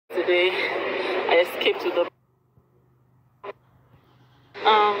yesterday, I escaped with the.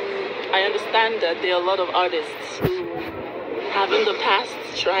 I understand that there are a lot of artists who have in the past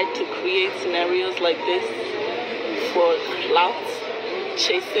tried to create scenarios like this for clout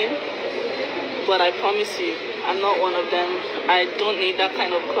chasing, but I promise you, I'm not one of them. I don't need that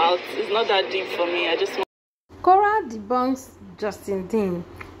kind of clout. It's not that deep for me. I just want. Korra debunks Justin Dean.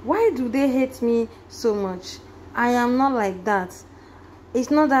 Why do they hate me so much? I am not like that. It's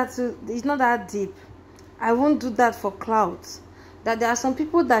not that deep. I won't do that for clout. That there are some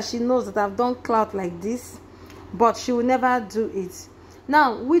people that she knows that have done clout like this, but she will never do it.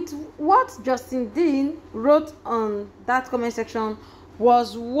 Now, with what Justin Dean wrote on that comment section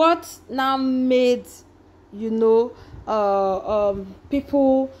was what now made,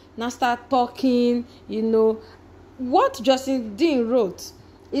 people now start talking. What Justin Dean wrote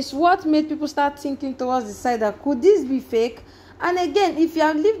is what made people start thinking towards the side that could this be fake. And again, if you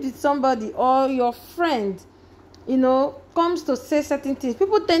have lived with somebody or your friend comes to say certain things,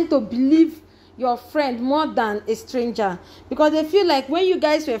 people tend to believe your friend more than a stranger, because they feel like when you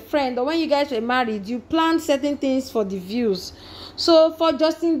guys were friends or when you guys were married, you planned certain things for the views. So for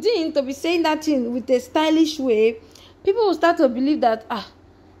Justin Dean to be saying that thing with a stylish way, people will start to believe that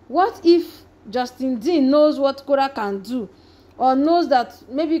what if Justin Dean knows what Korra can do, or knows that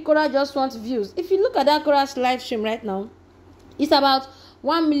maybe Korra just wants views. If you look at that Korra's live stream right now, it's about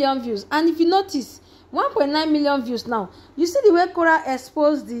 1 million views, and if you notice 1.9 million views now. You see the way Korra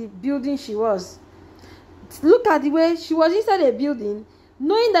exposed the building she was. Look at the way she was inside a building,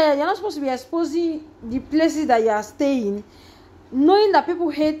 knowing that you're not supposed to be exposing the places that you are staying, knowing that people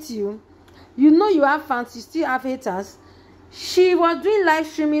hate you. You have fans, you still have haters. She was doing live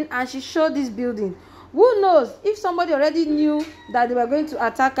streaming and she showed this building. Who knows if somebody already knew that they were going to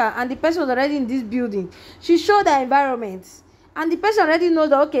attack her and the person was already in this building. She showed the environment. And the person already knows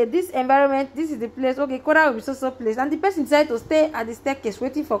that, okay, this environment, this is the place, okay, Korra will be so place. And the person decided to stay at the staircase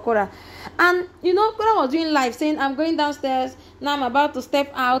waiting for Korra. And, Korra was doing live saying, I'm going downstairs, now I'm about to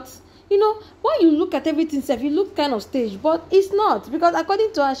step out. When you look at everything, you look kind of staged, but it's not. Because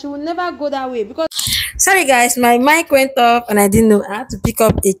according to her, she will never go that way. Because, sorry guys, my mic went off and I didn't know. I had to pick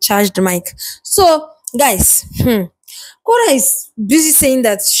up a charged mic. So, guys, Korra is busy saying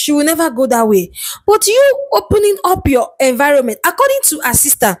that she will never go that way. But you opening up your environment, according to her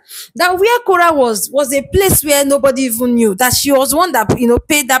sister, that where Korra was a place where nobody even knew, that she was one that,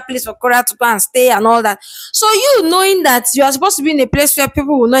 paid that place for Korra to go and stay and all that. So you knowing that you are supposed to be in a place where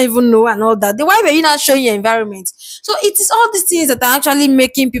people will not even know and all that, then why were you not showing your environment? So it is all these things that are actually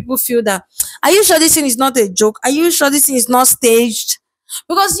making people feel that, are you sure this thing is not a joke? Are you sure this thing is not staged?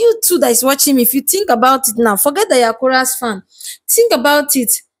 Because you too that is watching me, if you think about it now, forget that you're Korra's fan. Think about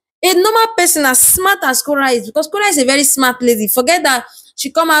it. A normal person as smart as Korra is, because Korra is a very smart lady. Forget that she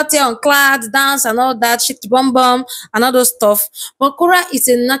come out here on clouds, dance and all that, shake the bum bum and all those stuff. But Korra is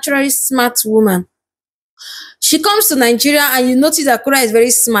a naturally smart woman. She comes to Nigeria and you notice that Korra is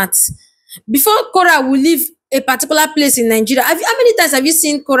very smart. Before Korra will leave a particular place in Nigeria, how many times have you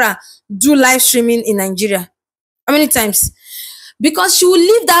seen Korra do live streaming in Nigeria? How many times? Because she will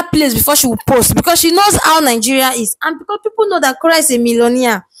leave that place before she will post, because she knows how Nigeria is, and because people know that Korra is a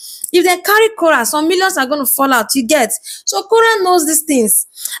millionaire. If they carry Korra, some millions are going to fall out, you get. So Korra knows these things.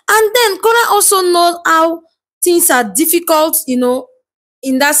 And then Korra also knows how things are difficult,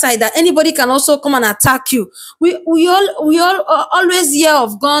 in that side, that anybody can also come and attack you. We all always hear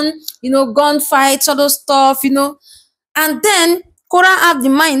of gun fights, all those stuff, And then Korra have the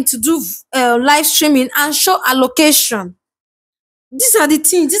mind to do live streaming and show her location. These are the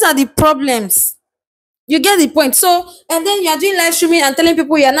things, these are the problems. You get the point. So, and then you are doing live streaming and telling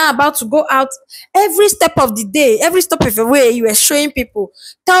people you are now about to go out. Every step of the day, every step of the way, you are showing people.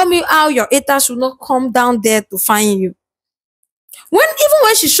 Tell me how your haters will not come down there to find you. Even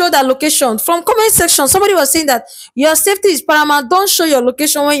when she showed that location, from comment section, somebody was saying that your safety is paramount. Don't show your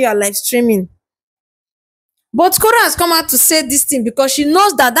location when you are live streaming. But Korra has come out to say this thing because she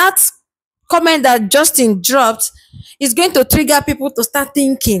knows that comment that Justin dropped is going to trigger people to start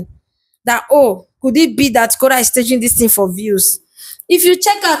thinking that, oh, could it be that Korra is staging this thing for views? If you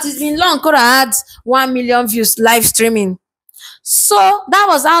check out, it's been long, Korra had 1 million views live streaming. So that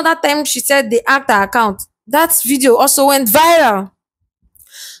was how that time she said they hacked her account. That video also went viral.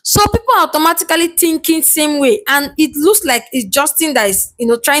 So people are automatically thinking same way, and it looks like it's Justin that is,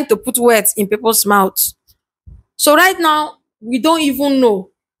 trying to put words in people's mouths. So right now, we don't even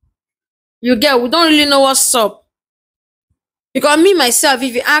know. We don't really know what's up. Because me, myself,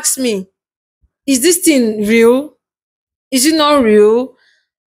 if you ask me, is this thing real? Is it not real?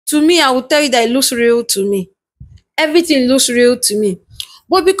 To me, I will tell you that it looks real to me. Everything looks real to me.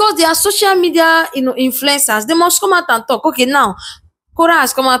 But because they are social media, influencers, they must come out and talk. Okay, now Korra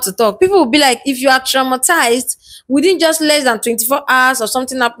has come out to talk. People will be like, if you are traumatized within just less than 24 hours of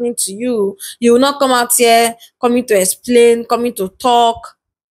something happening to you, you will not come out here coming to explain, coming to talk.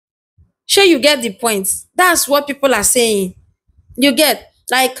 Sure, you get the point. That's what people are saying. You get,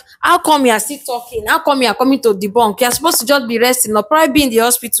 like, how come you are still talking? How come you are coming to debunk? You're supposed to just be resting or probably be in the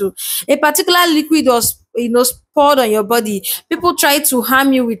hospital. A particular liquid was, poured on your body. People try to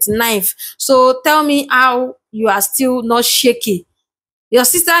harm you with knife. So tell me how you are still not shaky. Your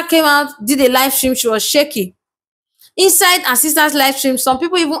sister came out, did a live stream, she was shaky. Inside her sister's live stream, some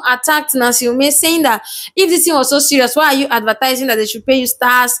people even attacked Nancy Umeh, saying that if this thing was so serious, why are you advertising that they should pay you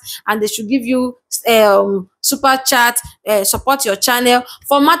stars and they should give you super chat, support your channel?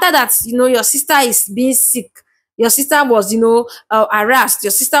 For matter that your sister is being sick, your sister was harassed,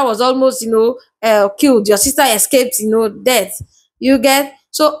 your sister was almost killed, your sister escaped death. You get,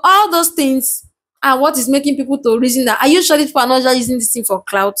 so all those things are what is making people to reason that, are you sure these people are not just using this thing for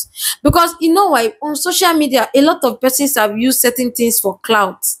clout? Because you know why, on social media a lot of persons have used certain things for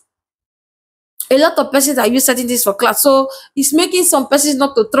clout. A lot of persons have used certain things for clout, so it's making some persons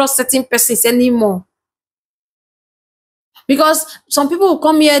not to trust certain persons anymore. Because some people will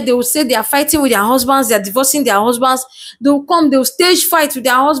come here, they will say they are fighting with their husbands, they are divorcing their husbands. They will come, they will stage fight with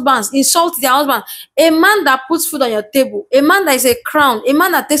their husbands, insult their husband. A man that puts food on your table, a man that is a crown, a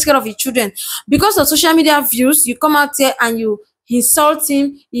man that takes care of his children. Because of social media views, you come out here and you insult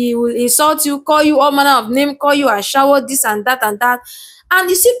him, he will insult you, call you all manner of name, call you a shower, this and that and that. And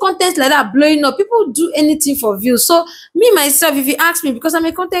you see content like that blowing up. People do anything for views. So me myself, if you ask me, because I'm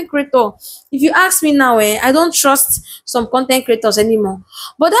a content creator, if you ask me now, I don't trust some content creators anymore.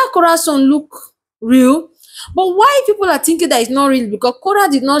 But that Korra song look real. But why people are thinking that it's not real? Because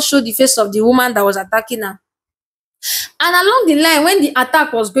Korra did not show the face of the woman that was attacking her. And along the line, when the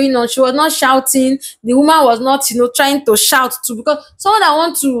attack was going on, she was not shouting. The woman was not, trying to shout too. Because someone that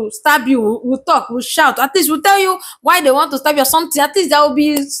wants to stab you will talk, will shout. At least will tell you why they want to stab you or something. At least there will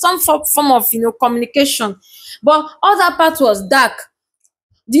be some form of, communication. But all that part was dark.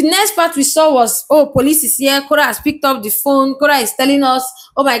 The next part we saw was, oh, police is here. Korra has picked up the phone. Korra is telling us,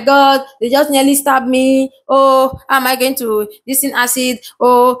 oh my God, they just nearly stabbed me. Oh, how am I going to this in acid?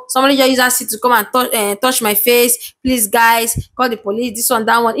 Oh, somebody just used acid to come and touch my face. Please, guys, call the police. This one,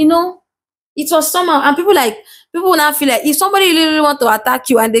 that one. It was somehow, and people now feel like if somebody really want to attack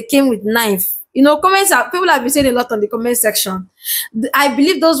you and they came with knife, people have been saying a lot on the comment section. I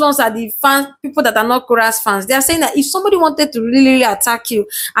believe those ones are the fans, people that are not Korra's fans. They are saying that if somebody wanted to really attack you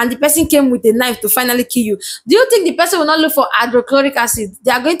and the person came with a knife to finally kill you, do you think the person will not look for hydrochloric acid?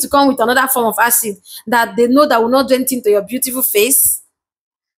 They are going to come with another form of acid that they know that will not do anything to your beautiful face.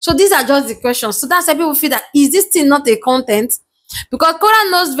 So these are just the questions. So that's why people feel that, is this thing not a content? Because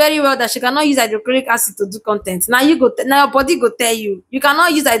Korra knows very well that she cannot use hydrochloric acid to do content. Now now your body go tell you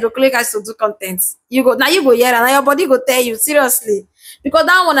cannot use hydrochloric acid to do content. You go here and now your body go tell you, seriously. Because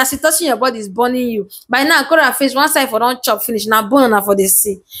that one, as it touching your body, is burning you. By now, Korra face one side for don't chop finish. Now bone on for the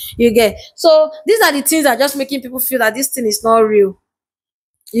sea. You get. So these are the things that are just making people feel that this thing is not real.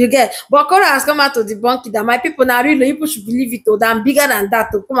 You get, but Korra has come out to debunk it that my people now really people should believe it, or that I'm bigger than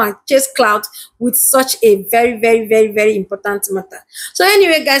that to come and chase clout with such a very, very, very, very important matter. So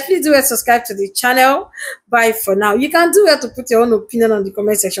anyway, guys, please do subscribe to the channel. Bye for now. You can do it to put your own opinion on the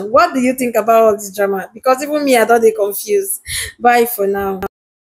comment section. What do you think about all this drama? Because even me, I thought they confused. Bye for now.